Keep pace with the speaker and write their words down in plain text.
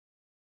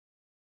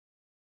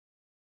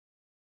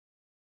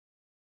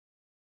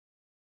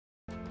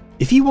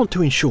If you want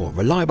to ensure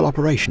reliable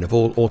operation of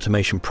all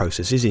automation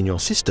processes in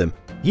your system,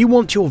 you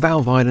want your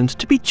valve island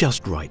to be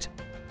just right.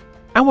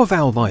 Our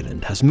valve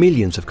island has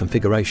millions of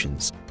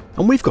configurations,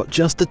 and we've got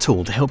just the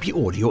tool to help you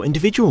order your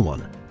individual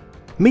one.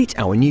 Meet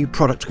our new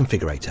product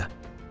configurator.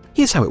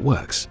 Here's how it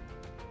works.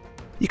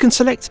 You can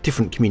select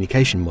different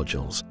communication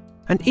modules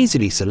and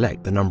easily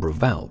select the number of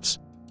valves.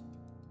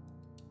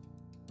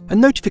 A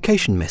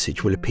notification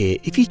message will appear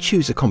if you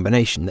choose a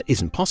combination that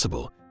isn't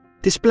possible,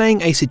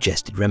 displaying a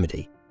suggested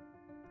remedy.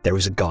 There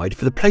is a guide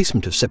for the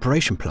placement of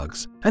separation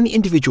plugs and the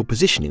individual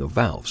positioning of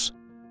valves.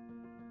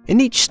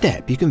 In each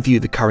step, you can view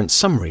the current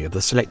summary of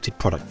the selected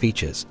product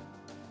features.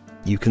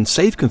 You can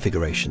save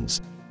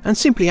configurations and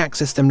simply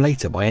access them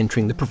later by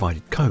entering the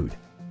provided code.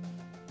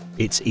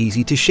 It's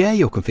easy to share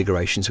your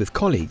configurations with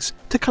colleagues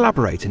to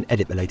collaborate and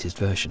edit the latest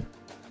version.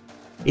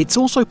 It's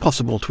also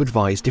possible to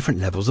advise different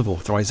levels of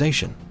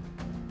authorization.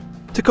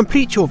 To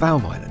complete your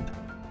valve island,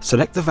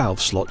 select the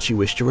valve slots you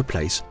wish to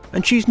replace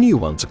and choose new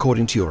ones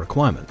according to your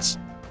requirements.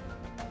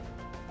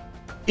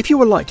 If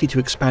you are likely to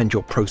expand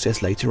your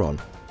process later on,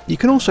 you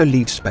can also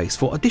leave space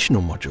for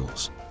additional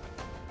modules.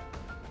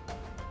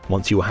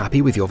 Once you are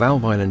happy with your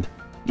valve island,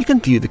 you can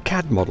view the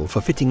CAD model for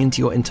fitting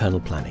into your internal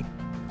planning.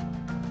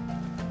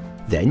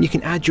 Then you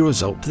can add your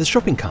result to the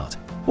shopping cart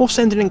or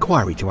send an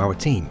inquiry to our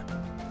team.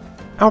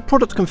 Our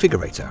product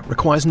configurator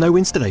requires no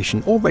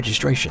installation or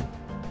registration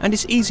and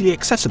is easily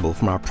accessible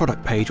from our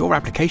product page or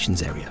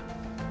applications area.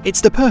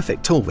 It's the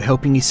perfect tool for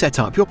helping you set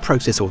up your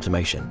process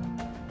automation.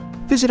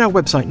 Visit our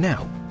website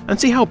now and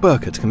see how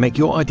Bürkert can make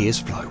your ideas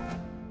flow.